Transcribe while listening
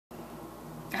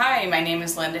Hi, my name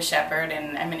is Linda Shepard,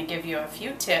 and I'm going to give you a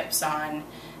few tips on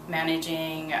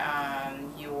managing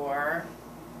your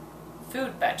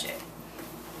food budget.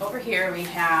 Over here we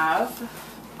have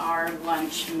our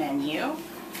lunch menu,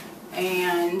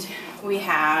 and we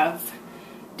have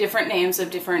different names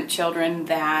of different children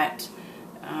that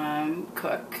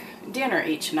cook dinner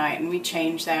each night, and we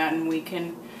change that, and we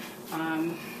can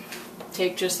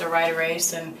take just the right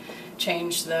erase and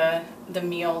change the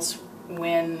meals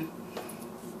when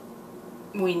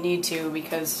we need to,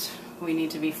 because we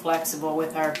need to be flexible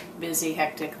with our busy,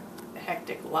 hectic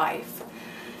life.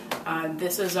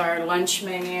 This is our lunch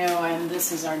menu, and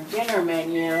this is our dinner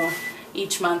menu.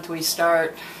 Each month we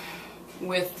start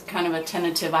with kind of a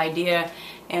tentative idea,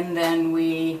 and then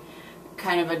we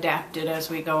kind of adapt it as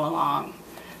we go along.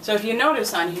 So if you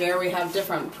notice on here, we have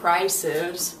different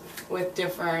prices with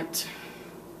different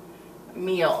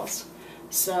meals.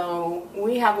 So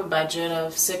we have a budget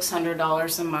of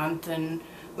 $600 a month, and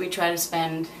we try to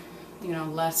spend,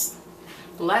 less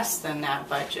than that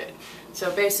budget.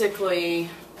 So basically,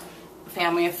 a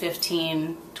family of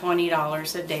 15,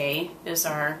 $20 a day is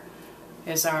our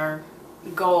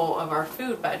goal of our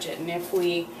food budget. And if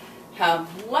we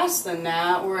have less than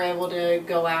that, we're able to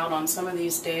go out on some of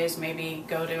these days, maybe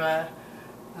go to a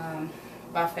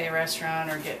buffet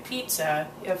restaurant or get pizza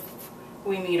if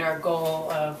we meet our goal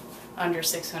of under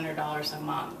 $600 a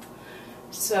month.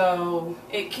 So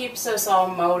it keeps us all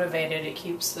motivated. It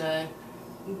keeps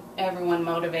everyone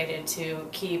motivated to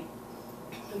keep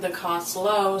the costs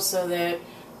low so that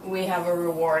we have a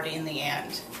reward in the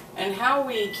end. And how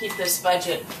we keep this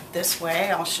budget this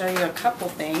way, I'll show you a couple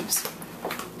things,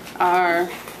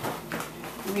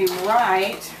 we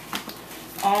write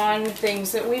on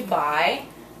things that we buy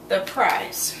the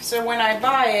price. So when I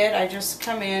buy it, I just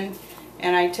come in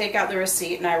and I take out the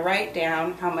receipt and I write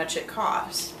down how much it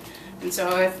costs. And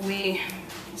so if we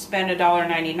spend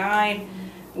 $1.99,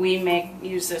 we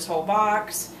use this whole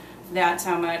box. That's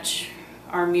how much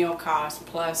our meal costs,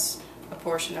 plus a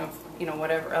portion of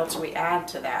whatever else we add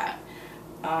to that.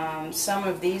 Some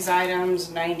of these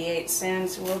items, 98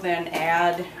 cents, we'll then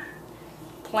add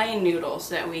plain noodles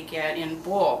that we get in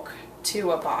bulk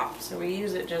to a box. So we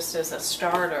use it just as a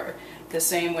starter. The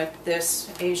same with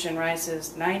this Asian rice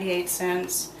is 98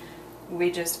 cents. We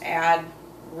just add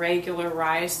regular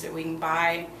rice that we can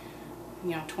buy,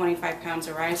 25 pounds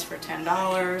of rice for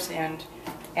 $10 and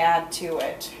add to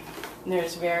it. And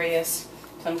there's various,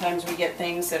 sometimes we get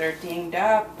things that are dinged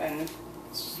up and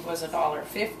was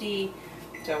 $1.50,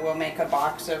 so we'll make a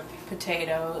box of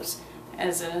potatoes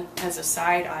as a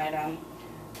side item,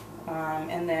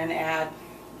 and then add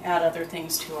other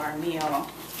things to our meal.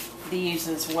 These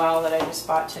as well that I just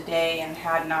bought today and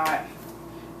had not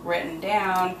written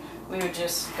down, we would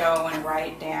just go and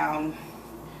write down,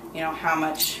 how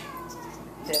much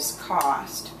this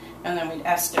cost, and then we'd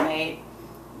estimate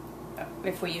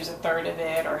if we use a third of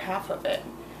it or half of it.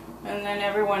 And then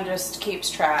everyone just keeps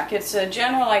track. It's a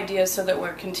general idea so that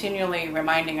we're continually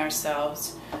reminding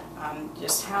ourselves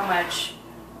just how much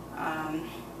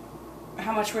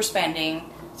we're spending,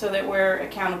 so that we're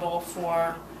accountable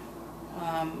for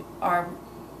our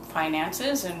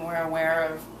finances, and we're aware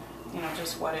of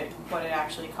just what it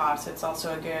actually costs. It's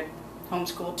also a good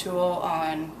homeschool tool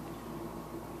on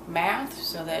math,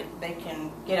 so that they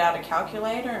can get out a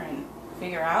calculator and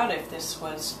figure out if this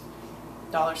was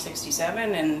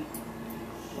 $1.67 and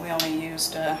we only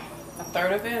used a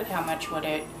third of it, how much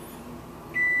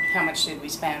did we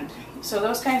spend? So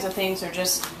those kinds of things are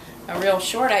just a real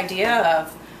short idea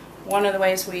of one of the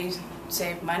ways we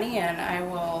save money, and I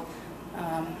will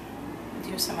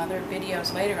do some other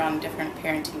videos later on different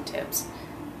parenting tips.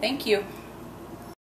 Thank you.